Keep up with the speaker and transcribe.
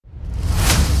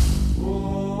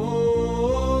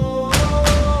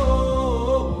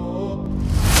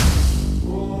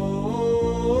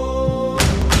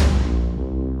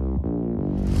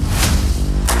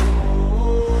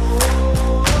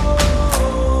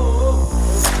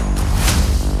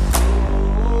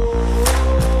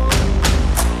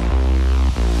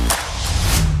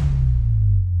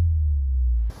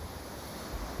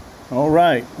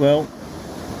right. Well,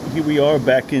 here we are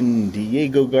back in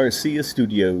Diego Garcia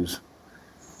Studios,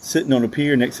 sitting on a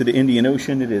pier next to the Indian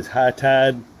Ocean. It is high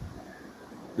tide.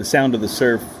 The sound of the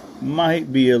surf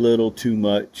might be a little too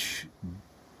much,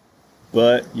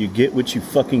 but you get what you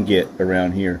fucking get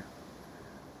around here.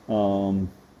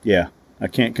 Yeah, I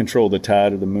can't control the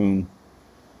tide or the moon,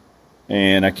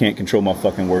 and I can't control my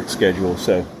fucking work schedule,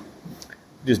 so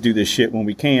just do this shit when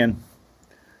we can.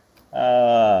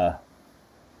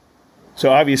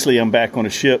 So obviously I'm back on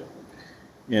a ship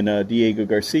in Diego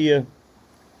Garcia,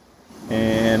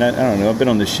 and I don't know, I've been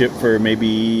on the ship for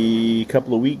maybe a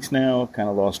couple of weeks now. Kind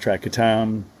of lost track of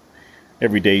time.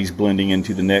 Every day's blending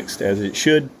into the next as it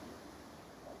should.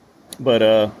 But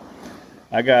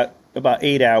I got about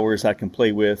 8 hours I can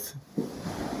play with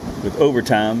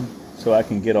overtime, so I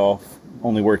can get off,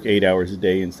 only work 8 hours a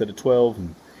day instead of 12,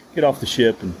 and get off the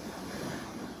ship and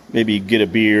maybe get a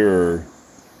beer or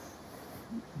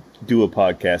do a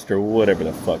podcast or whatever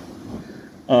the fuck.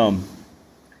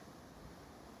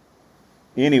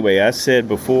 Anyway, I said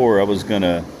before I was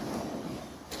gonna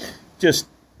just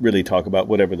really talk about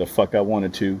whatever the fuck I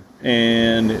wanted to,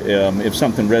 and if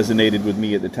something resonated with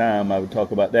me at the time, I would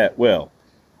talk about that. Well,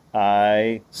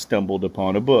 I stumbled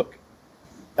upon a book.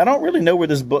 I don't really know where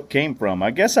this book came from.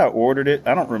 I guess I ordered it.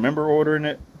 I don't remember ordering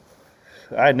it.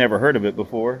 I had never heard of it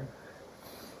before.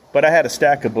 But I had a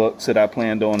stack of books that I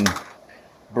planned on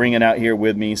bringing out here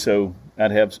with me, so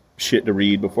I'd have shit to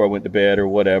read before I went to bed or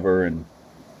whatever. And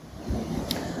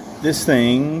this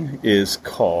thing is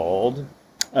called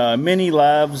Many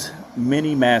Lives,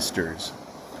 Many Masters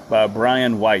by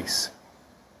Brian Weiss.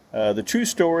 The true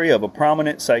story of a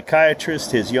prominent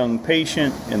psychiatrist, his young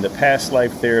patient, and the past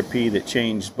life therapy that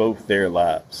changed both their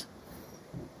lives.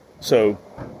 So,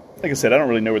 like I said, I don't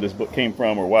really know where this book came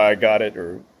from or why I got it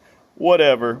or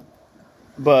whatever,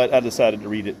 but I decided to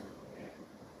read it.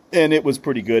 And it was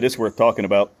pretty good. It's worth talking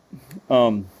about.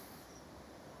 The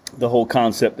whole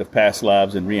concept of past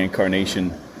lives and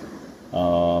reincarnation,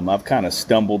 I've kind of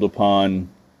stumbled upon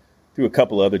through a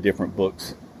couple other different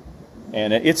books.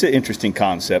 And it's an interesting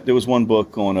concept. There was one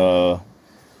book on,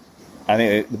 I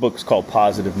think the book was called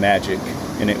Positive Magic,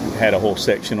 and it had a whole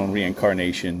section on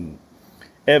reincarnation,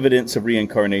 evidence of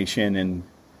reincarnation, and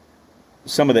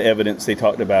some of the evidence they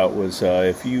talked about was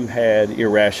if you had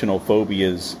irrational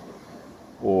phobias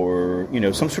or,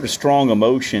 some sort of strong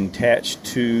emotion attached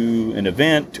to an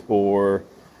event or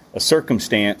a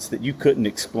circumstance that you couldn't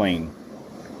explain.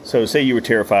 So say you were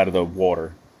terrified of the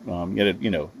water.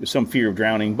 There's some fear of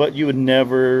drowning, but you had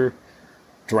never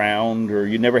drowned or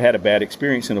you never had a bad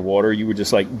experience in the water. You were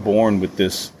just like born with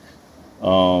this,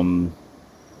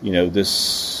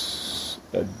 this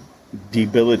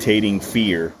debilitating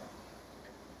fear.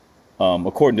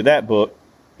 According to that book,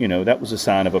 that was a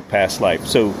sign of a past life.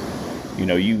 So,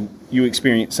 you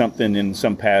experienced something in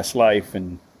some past life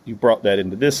and you brought that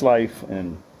into this life,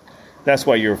 and that's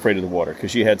why you're afraid of the water,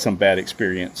 because you had some bad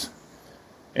experience.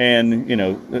 And,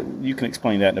 you can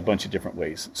explain that in a bunch of different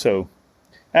ways. So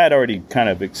I had already kind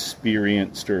of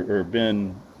experienced or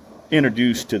been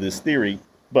introduced to this theory.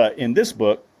 But in this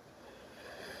book,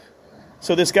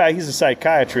 so this guy, he's a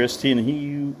psychiatrist, and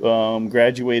he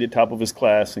graduated top of his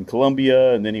class in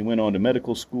Columbia, and then he went on to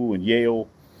medical school in Yale.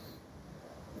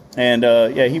 And,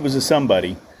 he was a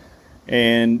somebody.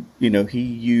 And, he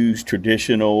used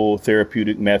traditional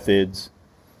therapeutic methods.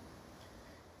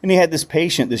 And he had this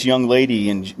patient, this young lady,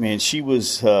 and man, she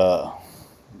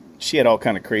had all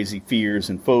kind of crazy fears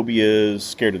and phobias,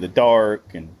 scared of the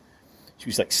dark, and she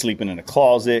was like sleeping in a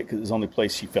closet because it was the only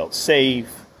place she felt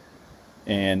safe.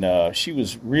 And she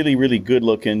was really, really good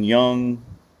looking, young,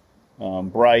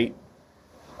 bright,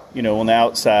 on the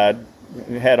outside,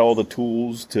 had all the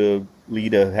tools to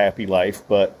lead a happy life,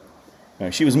 but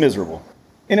she was miserable.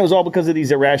 And it was all because of these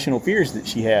irrational fears that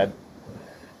she had.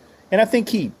 And I think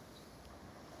he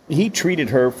treated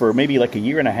her for maybe like a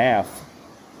year and a half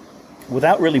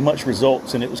without really much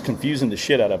results, and it was confusing the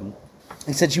shit out of him.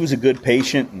 He said she was a good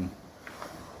patient,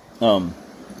 and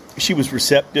she was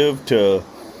receptive to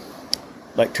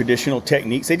like traditional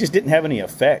techniques. They just didn't have any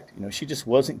effect. She just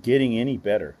wasn't getting any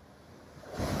better.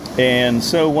 And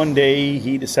so one day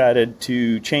he decided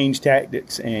to change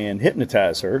tactics and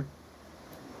hypnotize her.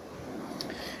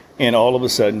 And all of a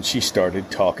sudden she started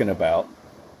talking about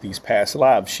these past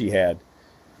lives she had.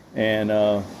 And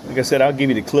like I said, I'll give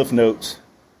you the Cliff Notes.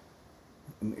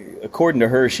 According to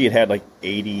her, she had like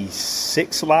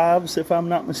 86 lives, if I'm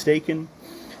not mistaken.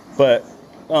 But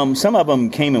some of them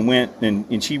came and went,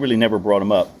 and she really never brought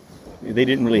them up. They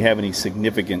didn't really have any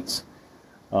significance.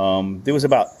 There was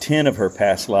about 10 of her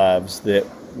past lives that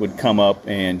would come up,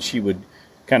 and she would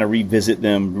kind of revisit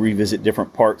them, revisit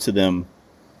different parts of them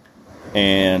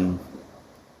And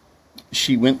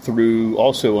she went through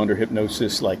also under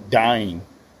hypnosis, like dying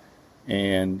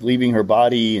and leaving her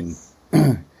body. And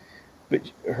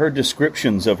but her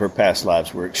descriptions of her past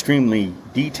lives were extremely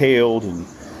detailed, and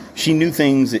she knew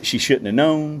things that she shouldn't have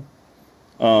known.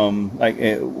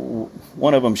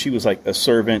 One of them, she was like a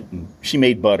servant, and she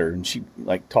made butter, and she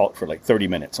like talked for like 30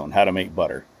 minutes on how to make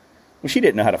butter. Well, she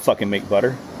didn't know how to fucking make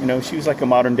butter. She was like a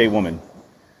modern day woman.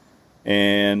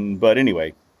 But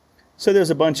anyway, so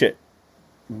there's a bunch of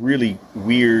really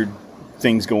weird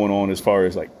things going on as far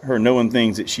as like her knowing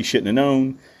things that she shouldn't have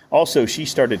known. Also, she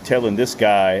started telling this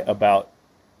guy about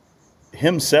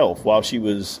himself while she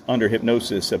was under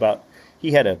hypnosis. About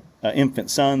he had an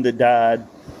infant son that died.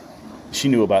 She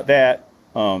knew about that.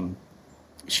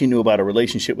 She knew about a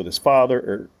relationship with his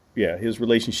father, his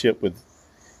relationship with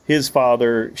his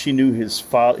father. She knew his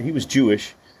father. He was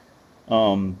Jewish.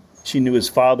 She knew his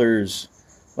father's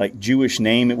like Jewish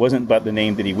name. It wasn't about the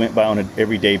name that he went by on an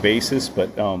everyday basis, but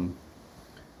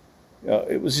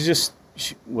it was just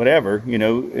whatever.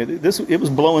 It was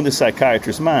blowing the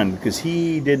psychiatrist's mind because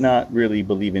he did not really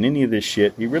believe in any of this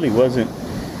shit. He really wasn't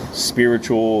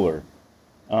spiritual, or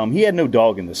he had no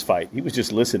dog in this fight. He was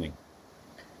just listening.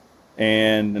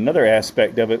 And another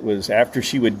aspect of it was after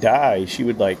she would die, she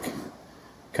would like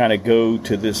kind of go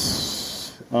to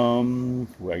this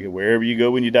wherever you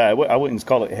go when you die. I wouldn't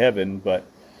call it heaven, but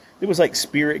it was like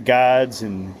spirit guides,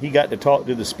 and he got to talk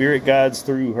to the spirit guides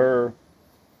through her,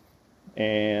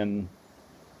 and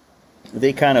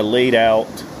they kind of laid out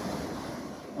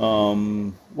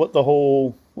what the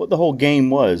whole game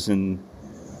was. And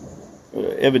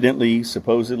evidently,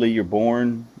 supposedly, you're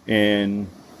born and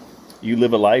you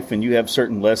live a life, and you have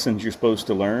certain lessons you're supposed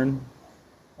to learn.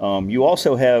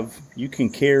 You can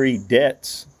carry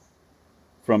debts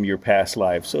from your past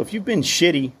life. So if you've been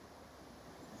shitty,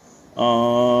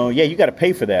 you got to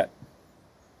pay for that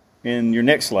in your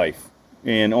next life,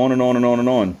 and on and on and on and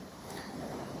on.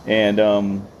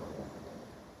 And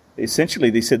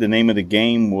essentially, they said the name of the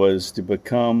game was to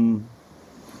become,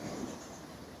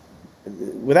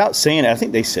 without saying it, I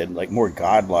think they said like more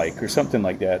godlike or something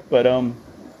like that. But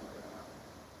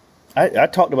I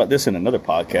talked about this in another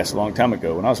podcast a long time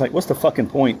ago, and I was like, what's the fucking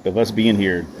point of us being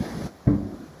here?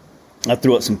 I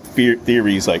threw out some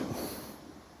theories like,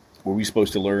 were we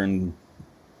supposed to learn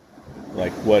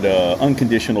like what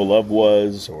unconditional love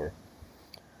was, or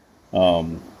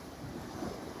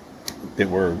that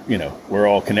we're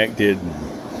all connected,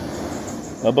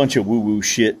 and a bunch of woo-woo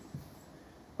shit.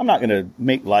 I'm not going to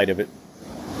make light of it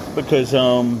because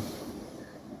the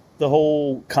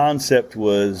whole concept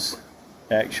was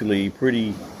actually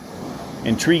pretty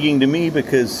intriguing to me,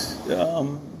 because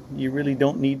you really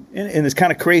don't need, and it's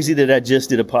kind of crazy that I just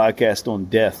did a podcast on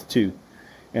death too,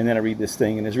 and then I read this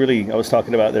thing, and I was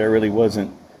talking about that I really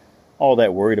wasn't all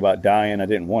that worried about dying. I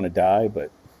didn't want to die, but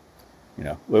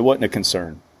it wasn't a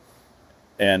concern.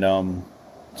 And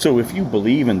so if you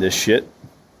believe in this shit,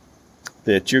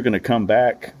 that you're going to come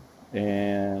back,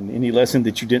 and any lesson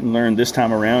that you didn't learn this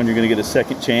time around, you're going to get a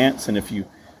second chance, and if you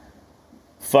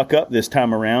fuck up this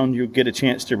time around, you'll get a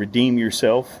chance to redeem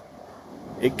yourself.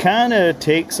 It kind of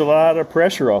takes a lot of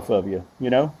pressure off of you,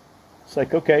 It's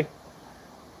like, okay,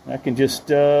 I can just,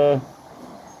 do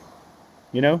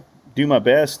my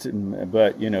best,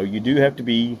 but, you do have to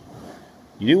you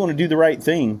do want to do the right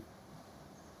thing.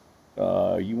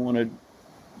 You want to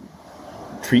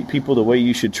treat people the way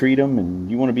you should treat them, and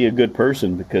you want to be a good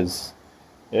person, because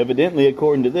evidently,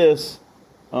 according to this,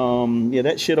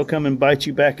 that shit will come and bite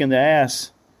you back in the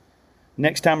ass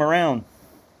next time around.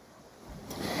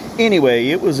 Anyway,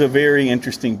 it was a very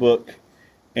interesting book,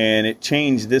 and it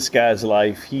changed this guy's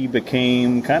life. He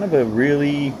became kind of a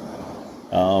really,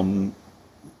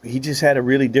 he just had a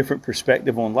really different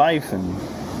perspective on life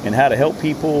and how to help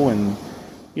people. And,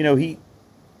 he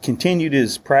continued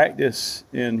his practice,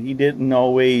 and he didn't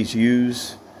always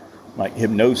use like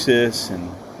hypnosis and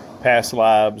past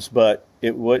lives, but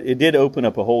it did open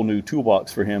up a whole new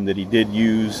toolbox for him that he did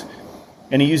use,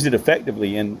 and he used it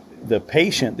effectively. And the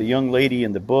patient, the young lady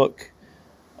in the book,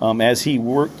 as he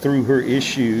worked through her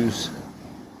issues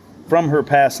from her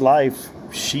past life,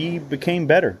 she became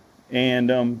better.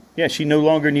 And she no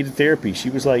longer needed therapy.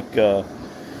 She was like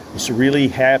just a really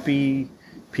happy,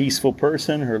 peaceful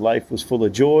person. Her life was full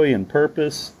of joy and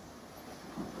purpose.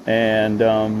 And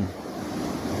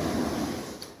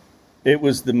it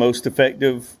was the most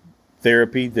effective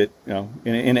therapy that,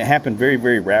 and it happened very,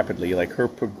 very rapidly. Like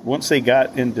once they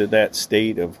got into that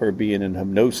state of her being in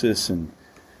hypnosis and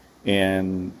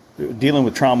dealing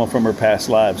with trauma from her past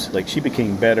lives, like she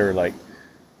became better, like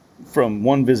from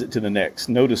one visit to the next,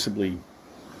 noticeably.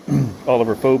 all of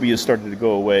her phobias started to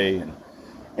go away. And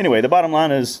anyway, the bottom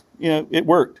line is, it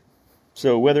worked.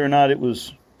 So whether or not it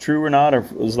was true or not, or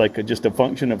it was like just a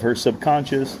function of her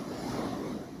subconscious,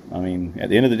 I mean, at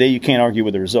the end of the day, you can't argue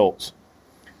with the results.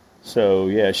 So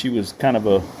yeah, she was kind of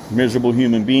a miserable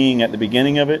human being at the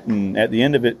beginning of it, and at the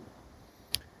end of it,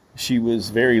 she was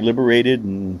very liberated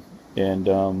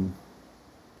and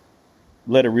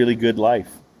led a really good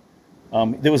life.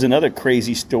 There was another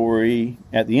crazy story.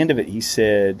 At the end of it, he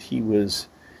said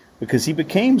because he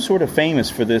became sort of famous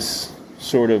for this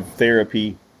sort of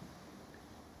therapy,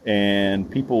 and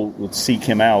people would seek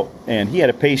him out. And he had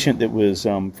a patient that was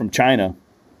from China.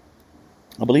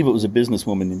 I believe it was a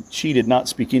businesswoman, and she did not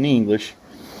speak any English.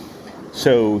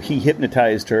 So he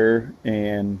hypnotized her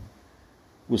and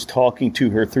was talking to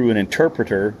her through an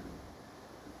interpreter.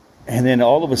 And then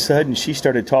all of a sudden, she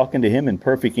started talking to him in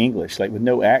perfect English, like with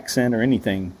no accent or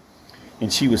anything.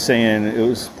 And she was saying it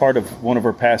was part of one of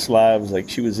her past lives, like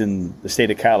she was in the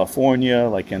state of California,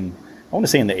 like I want to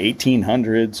say in the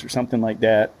 1800s or something like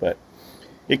that. But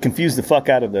it confused the fuck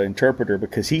out of the interpreter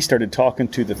because he started talking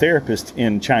to the therapist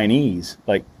in Chinese.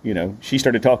 Like, she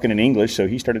started talking in English, so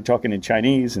he started talking in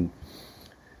Chinese. And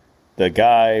the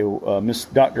guy, Miss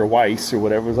Dr. Weiss or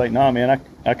whatever, was like, "Nah, man,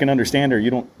 I can understand her.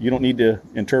 You don't need to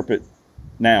interpret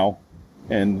now."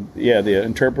 And yeah, the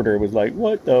interpreter was like,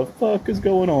 "What the fuck is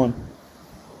going on?"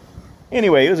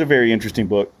 Anyway, it was a very interesting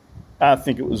book. I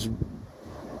think it was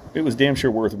damn sure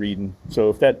worth reading. So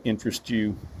if that interests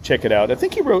you, check it out. I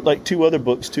think he wrote like 2 other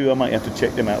books too. I might have to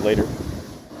check them out later.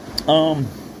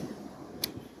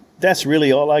 That's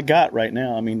really all I got right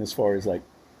now. I mean, as far as like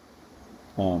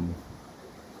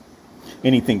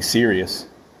anything serious.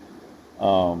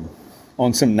 On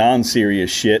some non-serious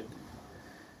shit,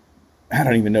 I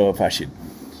don't even know if I should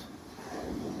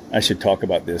talk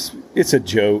about this. It's a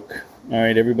joke. All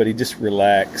right, everybody just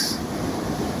relax.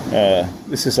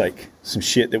 This is like some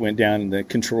shit that went down in the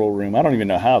control room. I don't even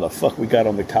know how the fuck we got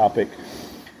on the topic.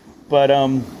 But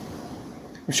I'm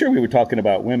sure we were talking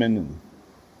about women and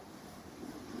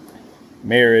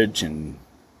marriage and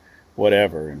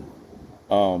whatever.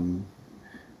 And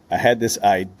I had this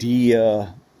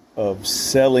idea of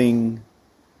selling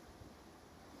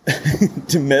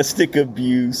domestic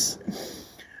abuse,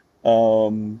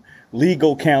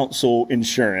 legal counsel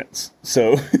insurance.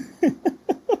 So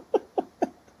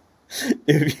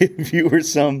if you were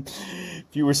some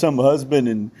husband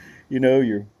and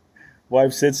your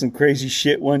wife said some crazy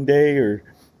shit one day or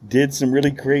did some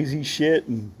really crazy shit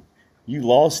and you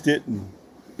lost it and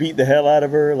beat the hell out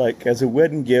of her, like as a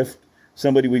wedding gift,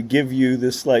 somebody would give you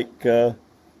this like it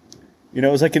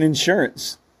was like an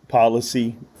insurance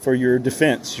policy for your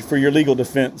defense, for your legal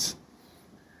defense.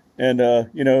 And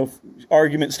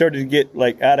arguments started to get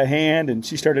like out of hand and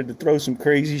she started to throw some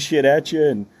crazy shit at you,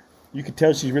 and you could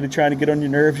tell she's really trying to get on your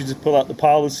nerves. You just pull out the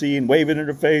policy and wave it in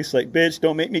her face like, "Bitch,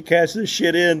 don't make me cash this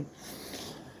shit in."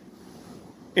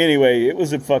 Anyway, it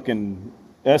was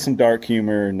that's some dark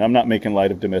humor, and I'm not making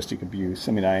light of domestic abuse.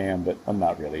 I mean, I am, but I'm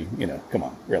not really, come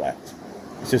on, relax.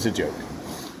 It's just a joke.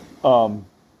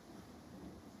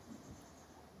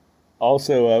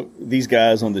 Also, these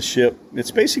guys on the ship,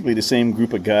 it's basically the same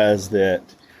group of guys that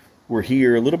were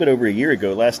here a little bit over a year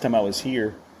ago, last time I was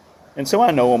here. And so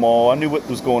I know them all. I knew what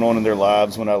was going on in their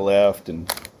lives when I left, and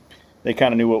they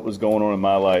kind of knew what was going on in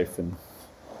my life. And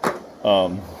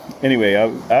anyway,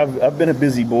 I've been a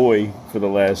busy boy for the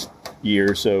last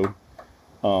year, so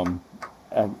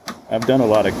I've done a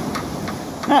lot of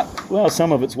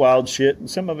some of it's wild shit, and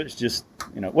some of it's just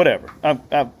whatever.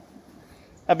 I've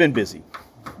been busy.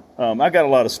 I got a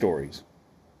lot of stories,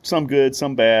 some good,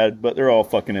 some bad, but they're all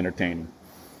fucking entertaining.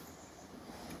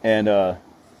 And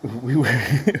we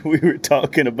were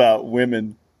talking about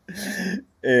women,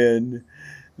 and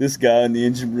this guy in the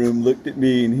engine room looked at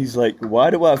me and he's like, "Why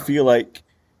do I feel like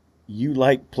you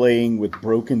like playing with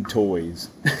broken toys?"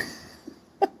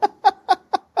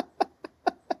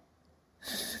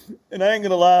 And I ain't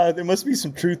gonna lie, there must be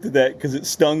some truth to that because it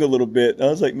stung a little bit. I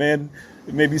was like, man,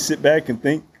 maybe sit back and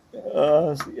think,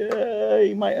 yeah,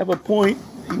 he might have a point.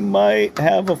 He might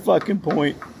have a fucking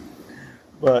point.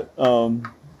 But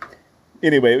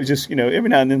anyway, it was just, every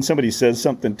now and then somebody says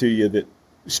something to you that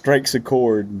strikes a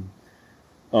chord.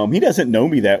 He doesn't know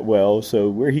me that well, so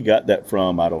where he got that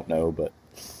from, I don't know. But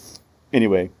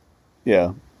anyway,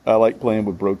 yeah, I like playing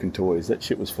with broken toys. That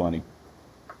shit was funny.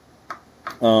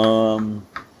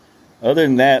 Other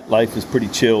than that, life is pretty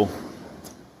chill.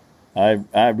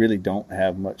 I really don't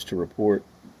have much to report.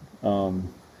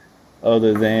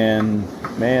 Other than,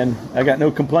 man, I got no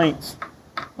complaints.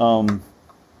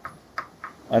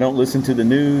 I don't listen to the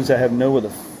news. I have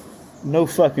no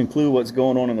fucking clue what's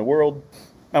going on in the world.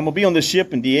 I'm gonna be on the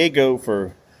ship in Diego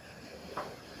for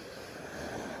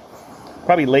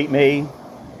probably late May.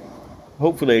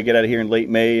 Hopefully, I get out of here in late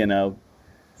May, and I'll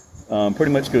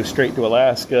pretty much go straight to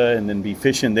Alaska and then be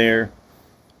fishing there.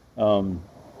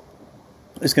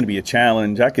 It's going to be a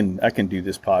challenge. I can do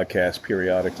this podcast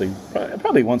periodically,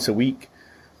 probably once a week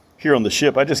here on the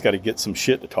ship. I just got to get some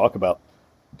shit to talk about.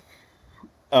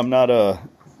 I'm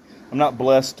not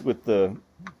blessed with the.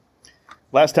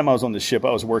 Last time I was on the ship, I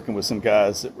was working with some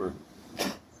guys that were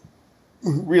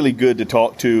really good to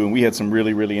talk to, and we had some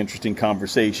really, really interesting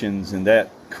conversations, and that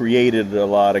created a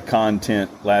lot of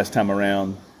content last time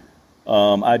around.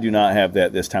 I do not have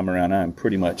that this time around. I'm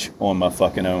pretty much on my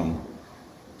fucking own.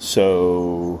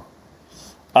 So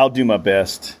I'll do my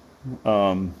best.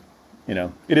 It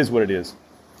is what it is.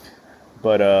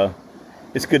 But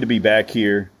it's good to be back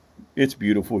here. It's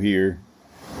beautiful here.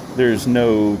 There's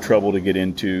no trouble to get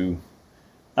into.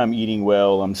 I'm eating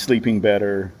well. I'm sleeping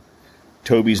better.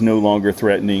 Toby's no longer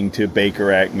threatening to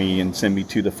Baker Act me and send me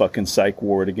to the fucking psych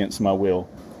ward against my will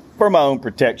for my own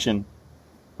protection,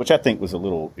 which I think was a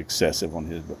little excessive on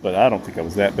his, but I don't think I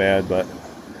was that bad, but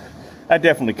I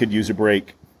definitely could use a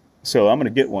break. So I'm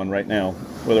going to get one right now,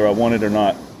 whether I want it or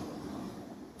not.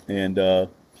 And,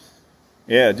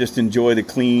 just enjoy the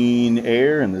clean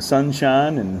air and the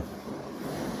sunshine and,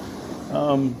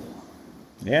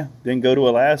 then go to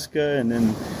Alaska. And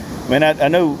then, man, I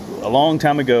know a long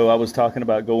time ago I was talking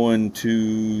about going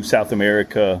to South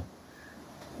America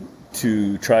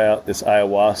to try out this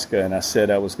ayahuasca, and I said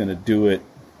I was going to do it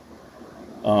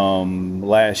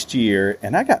last year,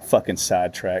 and I got fucking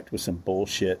sidetracked with some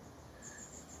bullshit,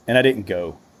 and I didn't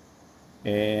go.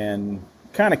 And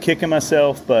kind of kicking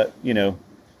myself, but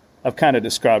I've kind of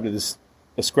ascribed to this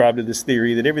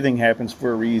theory that everything happens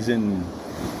for a reason.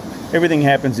 Everything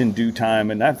happens in due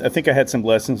time, and I think I had some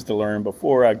lessons to learn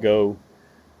before I go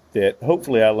that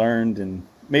hopefully I learned, and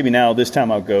maybe now this time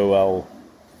I'll go,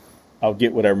 I'll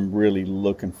get what I'm really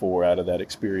looking for out of that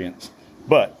experience.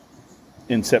 But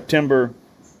in September,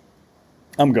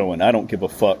 I'm going. I don't give a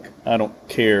fuck. I don't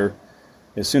care.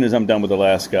 As soon as I'm done with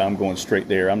Alaska, I'm going straight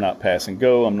there. I'm not pass and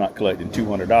go. I'm not collecting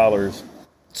 $200.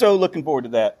 So looking forward to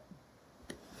that.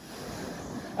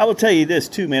 I will tell you this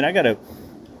too, man.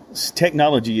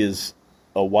 Technology is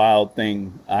a wild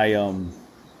thing. I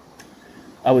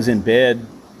was in bed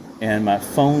and my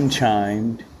phone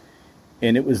chimed,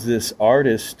 and it was this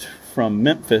artist from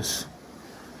Memphis,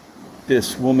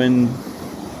 this woman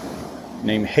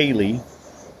named Haley.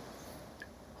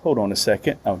 Hold on a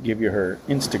second. I'll give you her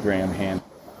Instagram handle.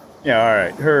 Yeah, all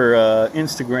right. Her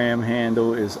Instagram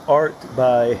handle is art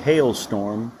by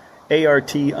Hailstorm,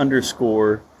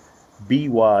 ART_BY_HAYLSTORM.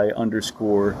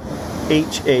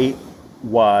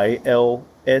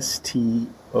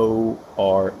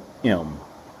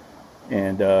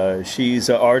 And she's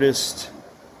an artist.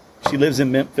 She lives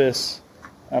in Memphis.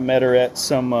 I met her at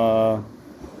some,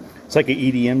 it's like an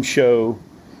EDM show,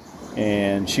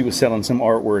 and she was selling some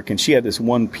artwork, and she had this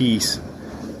one piece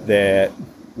that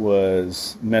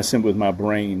was messing with my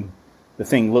brain. The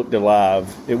thing looked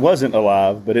alive. It wasn't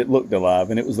alive, but it looked alive,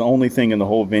 and it was the only thing in the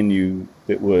whole venue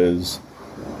that was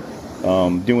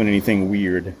doing anything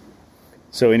weird.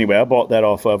 So anyway, I bought that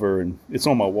off of her, and it's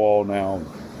on my wall now.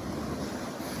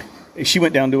 She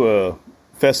went down to a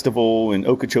festival in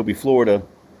Okeechobee, Florida,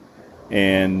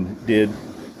 and did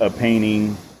a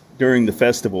painting during the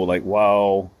festival, like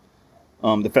while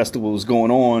the festival was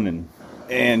going on, and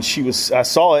I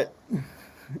saw it,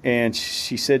 and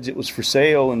she said it was for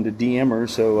sale, and to DM her,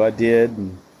 so I did,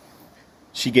 and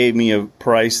she gave me a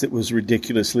price that was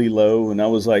ridiculously low, and I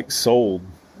was like sold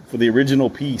for the original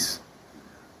piece.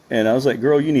 And I was like,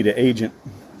 girl, you need an agent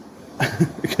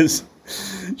because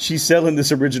she's selling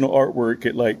this original artwork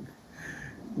at like,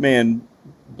 man,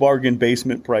 bargain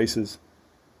basement prices.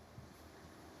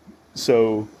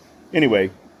 So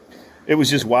anyway, it was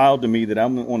just wild to me that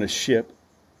I'm on a ship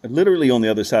literally on the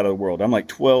other side of the world. I'm like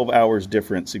 12 hours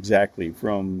difference exactly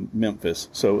from Memphis.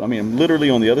 So, I mean, I'm literally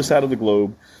on the other side of the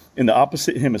globe in the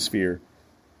opposite hemisphere.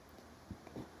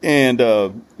 And,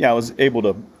 I was able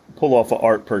to pull off an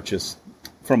art purchase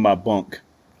from my bunk.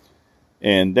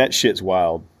 And that shit's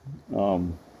wild. I've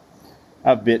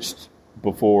bitched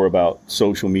before about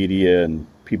social media and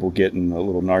people getting a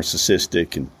little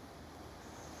narcissistic, and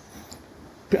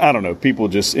I don't know, people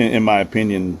just, in my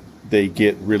opinion, they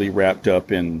get really wrapped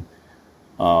up in,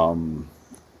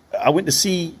 I went to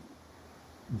see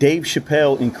Dave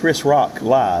Chappelle and Chris Rock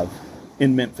live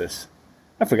in Memphis.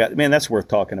 I forgot, man, that's worth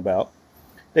talking about.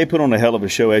 They put on a hell of a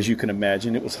show, as you can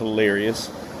imagine. It was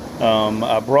hilarious.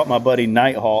 I brought my buddy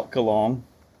Nighthawk along.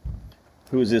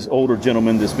 who is this older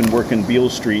gentleman that's been working Beale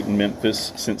Street in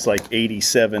Memphis since like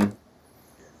 '87,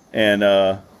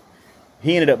 and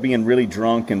he ended up being really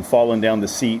drunk and falling down the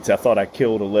seats. I thought I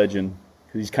killed a legend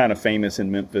because he's kind of famous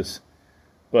in Memphis,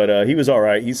 but he was all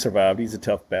right. He survived. He's a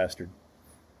tough bastard.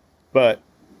 But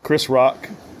Chris Rock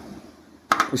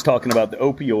was talking about the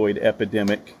opioid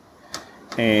epidemic,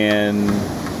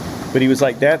 but he was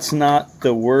like, that's not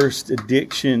the worst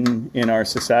addiction in our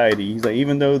society. He's like,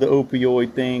 even though the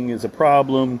opioid thing is a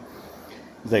problem,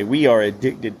 he's like, we are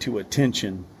addicted to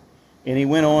attention. And he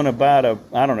went on about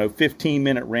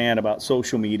 15-minute rant about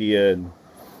social media and,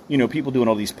 people doing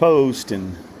all these posts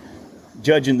and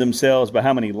judging themselves by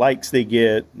how many likes they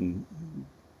get. And,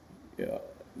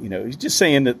 he's just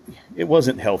saying that it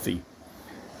wasn't healthy.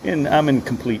 And I'm in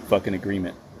complete fucking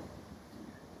agreement.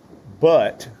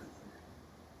 But,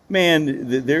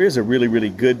 man, there is a really, really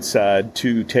good side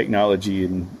to technology,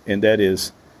 and that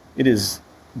is, it has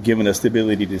given us the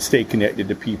ability to stay connected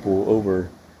to people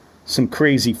over some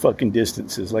crazy fucking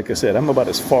distances. Like I said, I'm about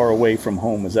as far away from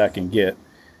home as I can get,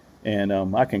 and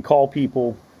I can call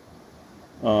people.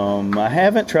 I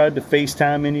haven't tried to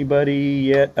FaceTime anybody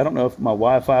yet. I don't know if my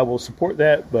Wi-Fi will support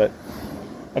that, but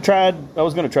I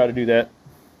was going to try to do that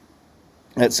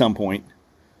at some point.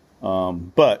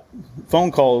 But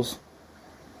phone calls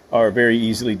are very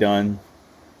easily done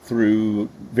through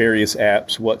various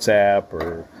apps, WhatsApp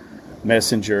or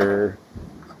Messenger,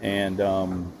 and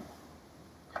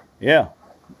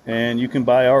and you can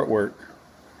buy artwork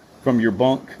from your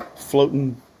bunk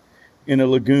floating in a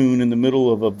lagoon in the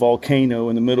middle of a volcano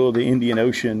in the middle of the Indian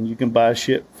Ocean. You can buy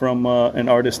shit from an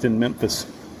artist in Memphis.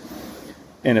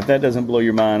 And if that doesn't blow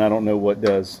your mind, I don't know what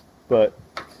does. But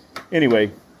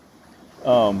anyway,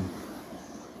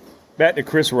 back to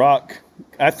Chris Rock.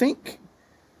 I think,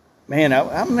 man, I'm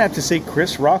going to have to say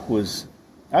Chris Rock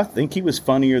I think he was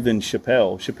funnier than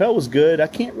Chappelle. Chappelle was good. I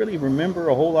can't really remember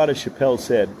a whole lot of Chappelle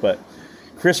said, but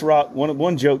Chris Rock,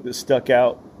 one joke that stuck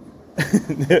out,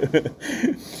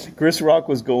 Chris Rock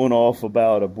was going off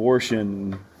about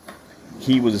abortion.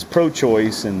 He was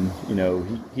pro-choice, and,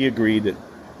 he agreed that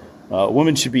a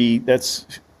woman should be,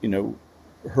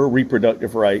 her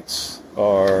reproductive rights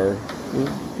are,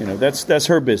 that's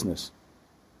her business.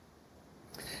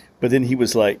 But then he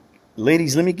was like,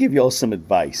 ladies, let me give y'all some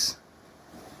advice.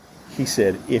 He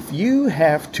said, if you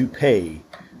have to pay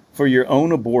for your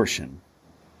own abortion,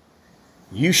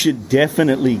 you should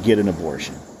definitely get an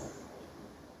abortion.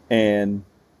 And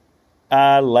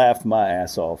I laughed my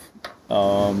ass off.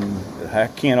 I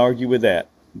can't argue with that.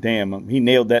 Damn, he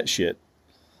nailed that shit.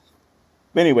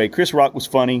 But anyway, Chris Rock was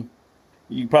funny.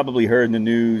 You probably heard in the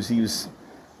news, he was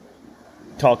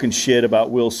talking shit about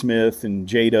Will Smith and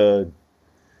Jada.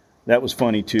 That was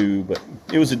funny too, but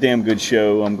it was a damn good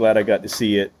show. I'm glad I got to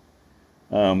see it.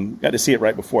 Got to see it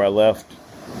right before I left.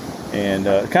 And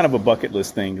kind of a bucket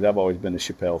list thing, because I've always been a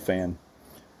Chappelle fan.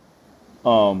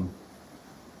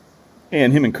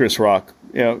 And him and Chris Rock,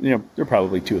 they're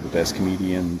probably two of the best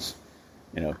comedians.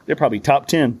 They're probably top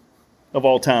 10 of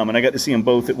all time. And I got to see them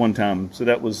both at one time. So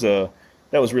that was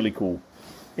really cool.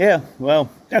 Yeah, well,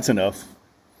 that's enough.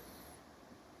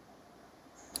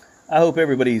 I hope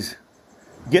everybody's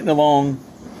getting along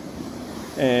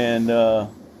and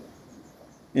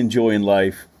enjoying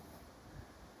life.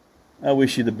 I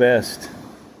wish you the best.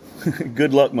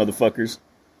 Good luck, motherfuckers.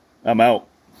 I'm out.